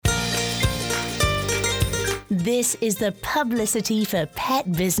This is the Publicity for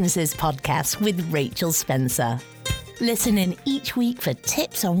Pet Businesses podcast with Rachel Spencer. Listen in each week for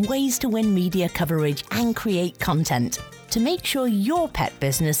tips on ways to win media coverage and create content to make sure your pet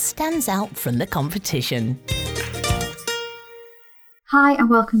business stands out from the competition. Hi and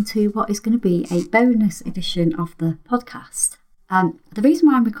welcome to what is going to be a bonus edition of the podcast. The reason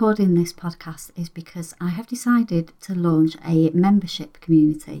why I'm recording this podcast is because I have decided to launch a membership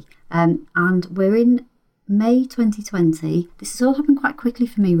community and we're in May 2020. This has all happened quite quickly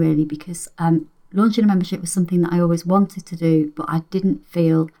for me really because launching a membership was something that I always wanted to do, but I didn't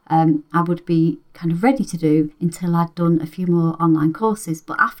feel I would be kind of ready to do until I'd done a few more online courses.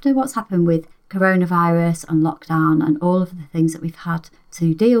 But after what's happened with coronavirus and lockdown and all of the things that we've had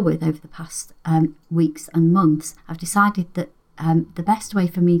to deal with over the past weeks and months, I've decided that the best way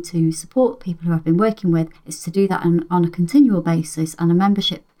for me to support people who I've been working with is to do that on a continual basis, and a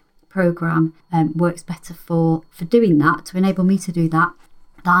membership program works better for doing that, to enable me to do that,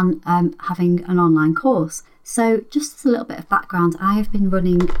 than having an online course. So just as a little bit of background, I have been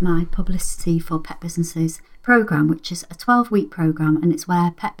running my Publicity for Pet Businesses program, which is a 12-week program, and it's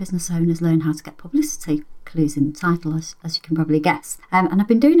where pet business owners learn how to get publicity. Clues in the title, as you can probably guess. And I've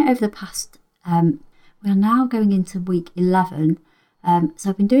been doing it over the past, we are now going into week 11, so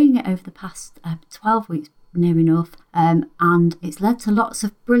I've been doing it over the past 12 weeks, near enough, and it's led to lots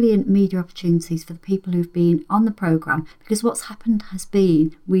of brilliant media opportunities for the people who've been on the programme, because what's happened has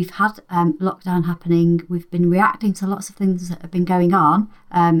been we've had lockdown happening, we've been reacting to lots of things that have been going on,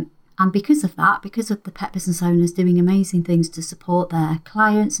 and because of that, because of the pet business owners doing amazing things to support their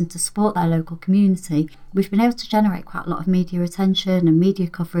clients and to support their local community, we've been able to generate quite a lot of media attention and media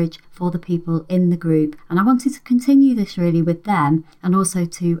coverage for the people in the group. And I wanted to continue this really with them, and also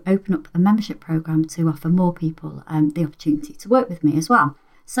to open up a membership programme to offer more people the opportunity to work with me as well.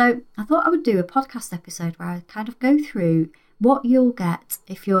 So I thought I would do a podcast episode where I kind of go through what you'll get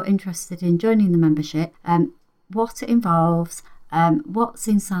if you're interested in joining the membership, what it involves, what's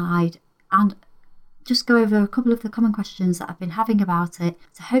inside, and just go over a couple of the common questions that I've been having about it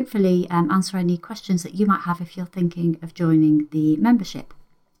to hopefully answer any questions that you might have if you're thinking of joining the membership.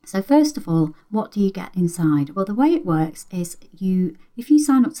 So first of all, what do you get inside? Well, the way it works is if you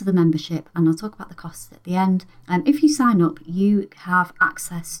sign up to the membership, and I'll talk about the costs at the end, if you sign up, you have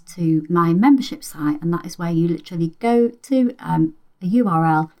access to my membership site, and that is where you literally go to a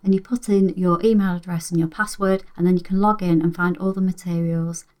URL and you put in your email address and your password, and then you can log in and find all the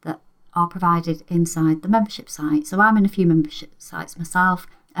materials that are provided inside the membership site. So I'm in a few membership sites myself.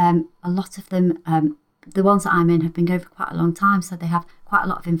 A lot of them, the ones that I'm in, have been going for quite a long time, so they have quite a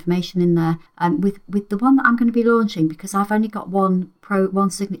lot of information in there. With the one that I'm going to be launching, because I've only got one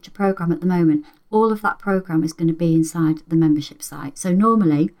signature program at the moment, all of that program is going to be inside the membership site. So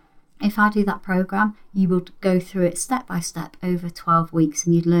normally, if I do that program, you would go through it step by step over 12 weeks,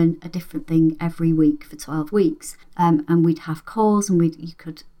 and you'd learn a different thing every week for 12 weeks. And we'd have calls, and you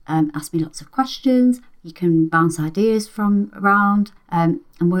could ask me lots of questions. You can bounce ideas from around and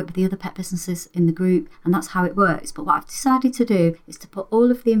work with the other pet businesses in the group, and that's how it works. But what I've decided to do is to put all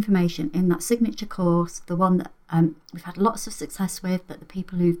of the information in that signature course, the one that we've had lots of success with, that the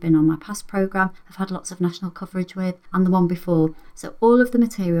people who've been on my past programme have had lots of national coverage with, and the one before. So all of the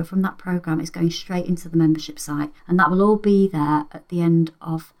material from that programme is going straight into the membership site, and that will all be there at the end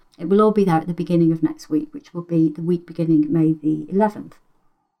of, it will all be there at the beginning of next week, which will be the week beginning May the 11th.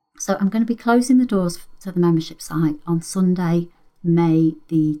 So I'm going to be closing the doors to the membership site on Sunday, May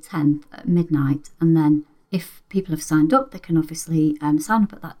the 10th at midnight. And then if people have signed up, they can obviously sign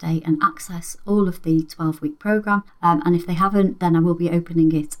up at that day and access all of the 12-week programme. And if they haven't, then I will be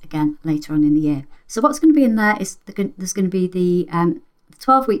opening it again later on in the year. So what's going to be in there is there's going to be the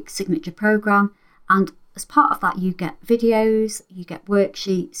 12-week signature programme. And as part of that, you get videos, you get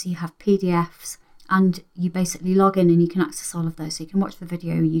worksheets, you have PDFs, and you basically log in and you can access all of those. So you can watch the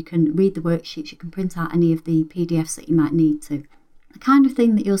video, you can read the worksheets, you can print out any of the PDFs that you might need to. The kind of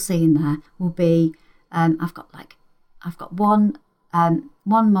thing that you'll see in there will be, I've got one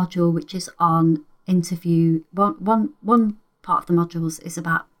module which is on interview. One part of the modules is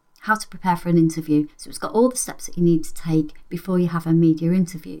about how to prepare for an interview. So it's got all the steps that you need to take before you have a media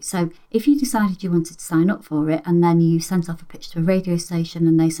interview. So if you decided you wanted to sign up for it, and then you sent off a pitch to a radio station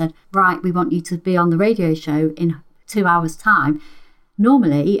and they said, right, we want you to be on the radio show in 2 hours time.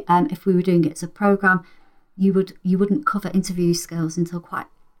 Normally, if we were doing it as a programme, you wouldn't cover interview skills until quite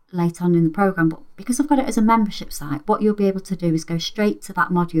late on in the programme, but because I've got it as a membership site, what you'll be able to do is go straight to that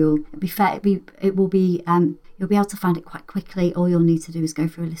module. You'll be able to find it quite quickly. All you'll need to do is go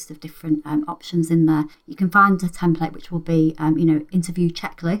through a list of different options in there. You can find a template which will be interview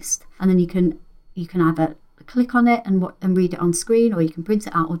checklist, and then you can either click on it and read it on screen, or you can print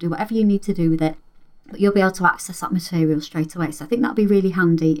it out or do whatever you need to do with it. But you'll be able to access that material straight away. So I think that'll be really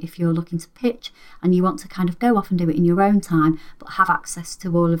handy if you're looking to pitch and you want to kind of go off and do it in your own time, but have access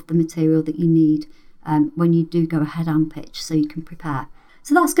to all of the material that you need when you do go ahead and pitch, so you can prepare.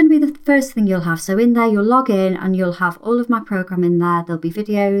 So that's going to be the first thing you'll have. So in there, you'll log in and you'll have all of my program in there. There'll be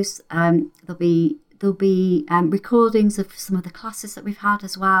videos, there'll be recordings of some of the classes that we've had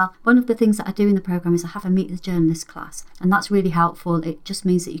as well. One of the things that I do in the programme is I have a Meet the Journalist class, and that's really helpful. It just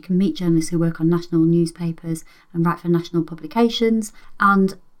means that you can meet journalists who work on national newspapers and write for national publications.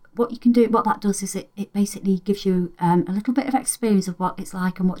 And what that does is it basically gives you a little bit of experience of what it's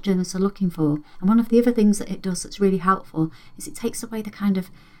like and what journalists are looking for. And one of the other things that it does that's really helpful is it takes away the kind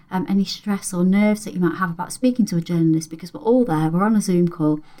of any stress or nerves that you might have about speaking to a journalist, because we're all there, we're on a Zoom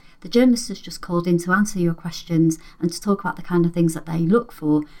call. The journalist has just called in to answer your questions and to talk about the kind of things that they look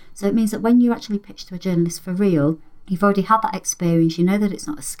for. So it means that when you actually pitch to a journalist for real, you've already had that experience, you know that it's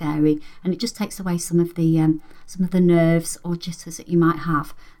not as scary, and it just takes away some of the nerves or jitters that you might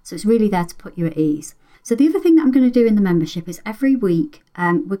have. So it's really there to put you at ease. So the other thing that I'm going to do in the membership is every week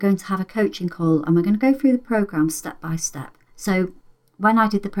we're going to have a coaching call, and we're going to go through the programme step by step. So when I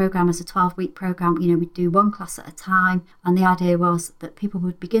did the programme as a 12-week programme, we'd do one class at a time, and the idea was that people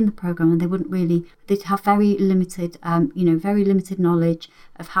would begin the programme and they'd have very limited knowledge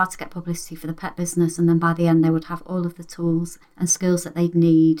of how to get publicity for the pet business, and then by the end they would have all of the tools and skills that they'd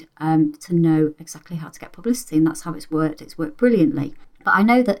need to know exactly how to get publicity, and that's how it's worked. It's worked brilliantly. But I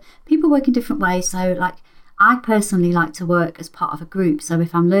know that people work in different ways, so I personally like to work as part of a group. So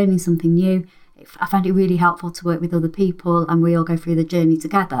if I'm learning something new, I find it really helpful to work with other people and we all go through the journey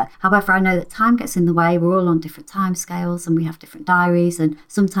together. However, I know that time gets in the way. We're all on different time scales and we have different diaries, and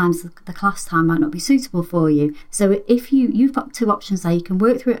sometimes the class time might not be suitable for you. So if you've got two options there, you can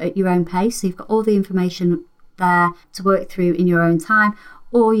work through it at your own pace. So you've got all the information there to work through in your own time,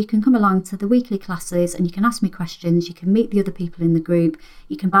 or you can come along to the weekly classes and you can ask me questions, you can meet the other people in the group,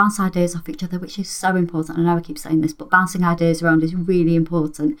 you can bounce ideas off each other, which is so important. I know I keep saying this, but bouncing ideas around is really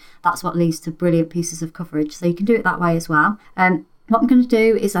important. That's what leads to brilliant pieces of coverage. So you can do it that way as well. What I'm going to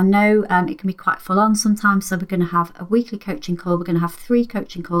do is, I know it can be quite full on sometimes, so we're going to have a weekly coaching call, we're going to have 3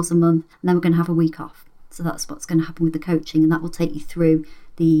 coaching calls a month, and then we're going to have a week off. So that's what's going to happen with the coaching, and that will take you through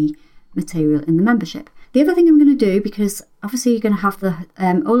the material in the membership. The other thing I'm going to do, because obviously you're going to have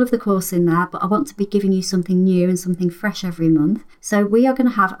all of the course in there, but I want to be giving you something new and something fresh every month. So we are going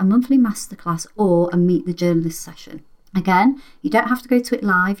to have a monthly masterclass or a Meet the Journalist session. Again, you don't have to go to it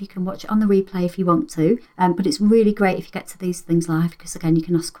live. You can watch it on the replay if you want to, but it's really great if you get to these things live, because again, you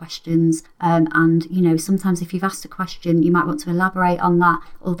can ask questions, and sometimes if you've asked a question, you might want to elaborate on that,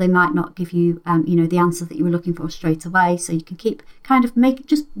 or they might not give you the answer that you were looking for straight away. So you can keep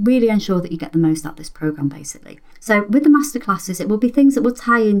just really ensure that you get the most out of this program, basically. So with the masterclasses, it will be things that will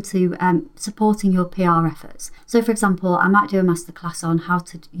tie into supporting your PR efforts. So for example, I might do a masterclass on how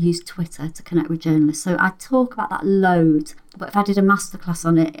to use Twitter to connect with journalists. So I talk about that loads, but if I did a masterclass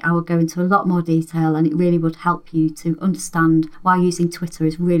on it, I would go into a lot more detail, and it really would help you to understand why using Twitter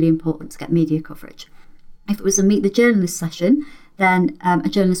is really important to get media coverage. If it was a Meet the Journalist session, then a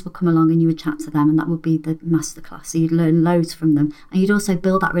journalist would come along and you would chat to them, and that would be the masterclass. So you'd learn loads from them, and you'd also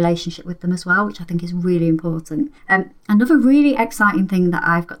build that relationship with them as well, which I think is really important. Another really exciting thing that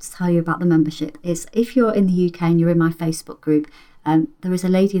I've got to tell you about the membership is, if you're in the UK and you're in my Facebook group, there is a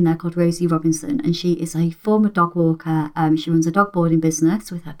lady in there called Rosie Robinson, and she is a former dog walker. She runs a dog boarding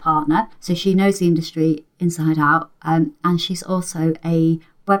business with her partner, so she knows the industry inside out, and she's also a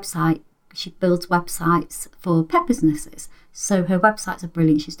website. She builds websites for pet businesses. So her websites are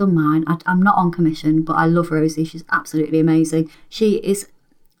brilliant. She's done mine. I'm not on commission, but I love Rosie. She's absolutely amazing. She is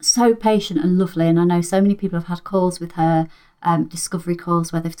so patient and lovely, and I know so many people have had calls with her, discovery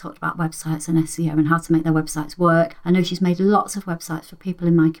calls, where they've talked about websites and SEO and how to make their websites work. I know she's made lots of websites for people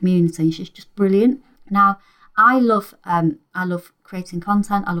in my community, and she's just brilliant. Now, I love creating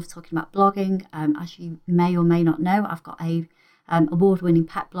content. I love talking about blogging. As you may or may not know, I've got a award-winning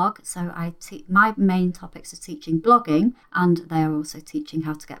pet blog. So my main topics are teaching blogging, and they are also teaching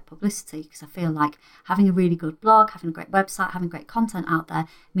how to get publicity, because I feel like having a really good blog, having a great website, having great content out there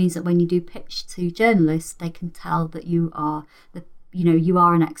means that when you do pitch to journalists, they can tell that you are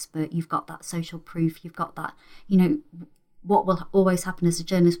an expert. You've got that social proof. You've got that, what will always happen is a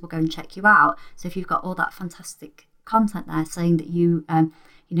journalist will go and check you out. So if you've got all that fantastic content there saying that you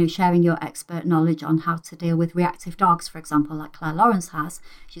sharing your expert knowledge on how to deal with reactive dogs, for example, like Claire Lawrence has.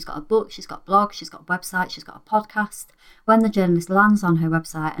 She's got a book, she's got blogs, she's got a website, she's got a podcast. When the journalist lands on her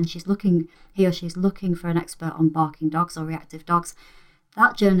website and he or she's looking for an expert on barking dogs or reactive dogs,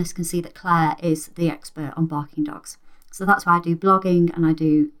 that journalist can see that Claire is the expert on barking dogs. So that's why I do blogging and I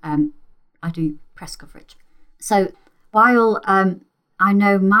do press coverage. So while I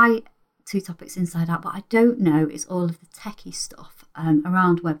know my 2 topics inside out, what I don't know is all of the techie stuff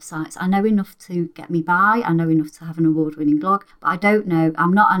around websites. I know enough to get me by. I know enough to have an award-winning blog, but I don't know.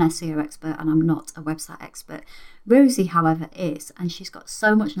 I'm not an SEO expert and I'm not a website expert. Rosie, however, is, and she's got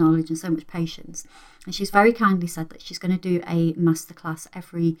so much knowledge and so much patience. And she's very kindly said that she's going to do a masterclass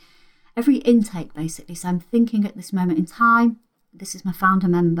every intake, basically. So I'm thinking at this moment in time, this is my founder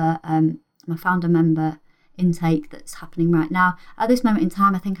member intake that's happening right now. At this moment in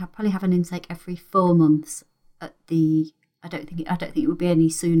time, I think I'll probably have an intake every 4 months. I don't think it would be any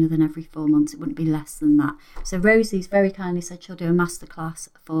sooner than every 4 months. It wouldn't be less than that. So Rosie's very kindly said she'll do a masterclass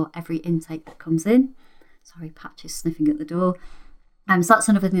for every intake that comes in. Sorry, Patch is sniffing at the door. So that's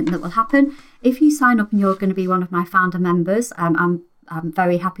another thing that will happen. If you sign up and you're going to be one of my founder members, I'm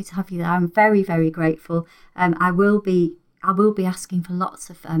very happy to have you there. I'm very, very grateful. I will be asking for lots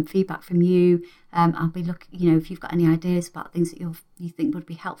of feedback from you. I'll be looking, if you've got any ideas about things that you think would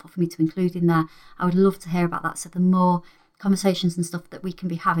be helpful for me to include in there, I would love to hear about that. So the more conversations and stuff that we can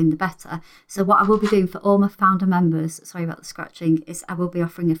be having, the better. So what I will be doing for all my founder members, sorry about the scratching, is I will be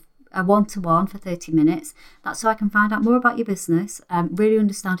offering a one-to-one for 30 minutes. That's so I can find out more about your business, really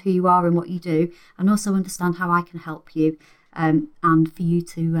understand who you are and what you do, and also understand how I can help you. And for you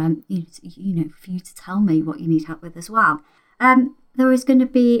to, for you to tell me what you need help with as well. There is going to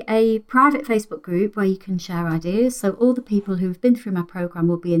be a private Facebook group where you can share ideas. So all the people who've been through my program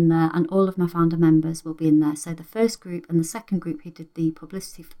will be in there, and all of my founder members will be in there. So the first group and the second group who did the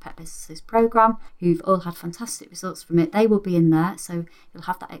Publicity for Pet Businesses program, who've all had fantastic results from it, they will be in there. So you'll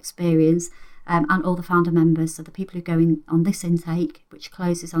have that experience. And all the founder members, so the people who go in on this intake, which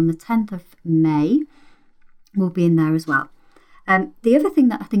closes on the 10th of May, will be in there as well. The other thing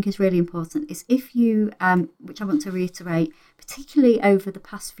that I think is really important is if you, which I want to reiterate, particularly over the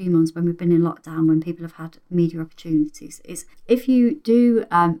past few months when we've been in lockdown, when people have had media opportunities, is if you do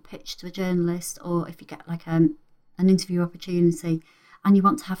pitch to a journalist, or if you get like an interview opportunity and you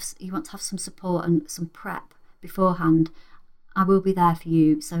want to have some support and some prep beforehand, I will be there for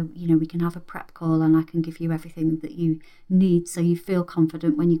you. So, we can have a prep call and I can give you everything that you need so you feel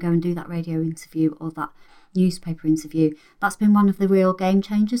confident when you go and do that radio interview or that newspaper interview. That's been one of the real game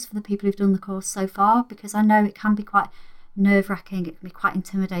changers for the people who've done the course so far, because I know it can be quite nerve-wracking, it can be quite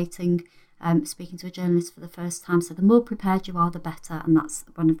intimidating speaking to a journalist for the first time. So the more prepared you are, the better, and that's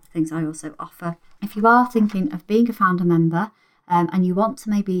one of the things I also offer. If you are thinking of being a founder member and you want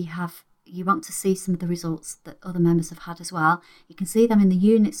to see some of the results that other members have had as well, you can see them in the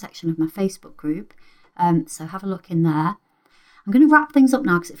unit section of my Facebook group. So have a look in there. I'm going to wrap things up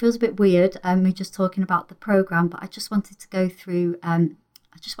now because it feels a bit weird. We're just talking about the program, but I just wanted to go through.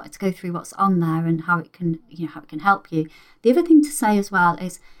 What's on there and how it can help you. The other thing to say as well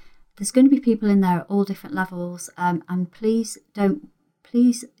is there's going to be people in there at all different levels. And please,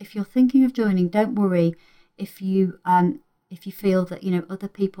 if you're thinking of joining, don't worry if you feel that other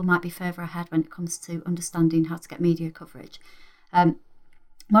people might be further ahead when it comes to understanding how to get media coverage.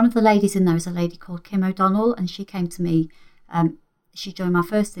 One of the ladies in there is a lady called Kim O'Donnell, and she came to me. She joined my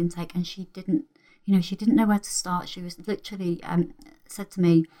first intake and she didn't know where to start. She was literally said to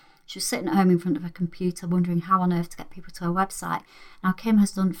me, she was sitting at home in front of a computer wondering how on earth to get people to her website. Now Kim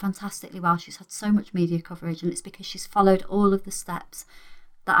has done fantastically well. She's had so much media coverage, and it's because she's followed all of the steps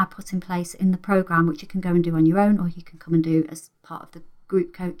that I put in place in the program, which you can go and do on your own, or you can come and do as part of the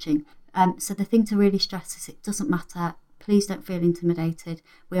group coaching. So the thing to really stress is it doesn't matter. Please don't feel intimidated.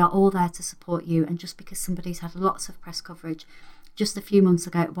 We are all there to support you. And just because somebody's had lots of press coverage just a few months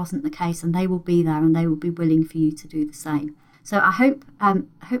ago, it wasn't the case, and they will be there and they will be willing for you to do the same. So I hope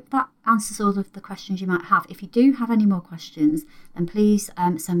that answers all of the questions you might have. If you do have any more questions, then please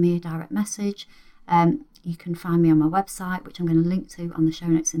send me a direct message. You can find me on my website, which I'm going to link to on the show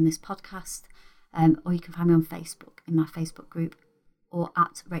notes in this podcast, or you can find me on Facebook, in my Facebook group, or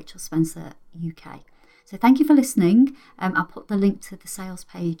at Rachel Spencer UK. So thank you for listening. I'll put the link to the sales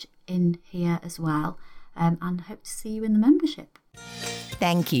page in here as well, and hope to see you in the membership.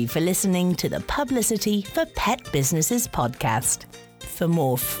 Thank you for listening to the Publicity for Pet Businesses podcast. For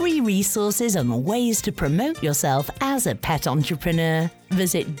more free resources and ways to promote yourself as a pet entrepreneur,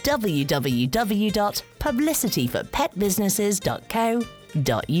 visit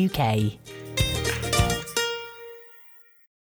www.publicityforpetbusinesses.co.uk.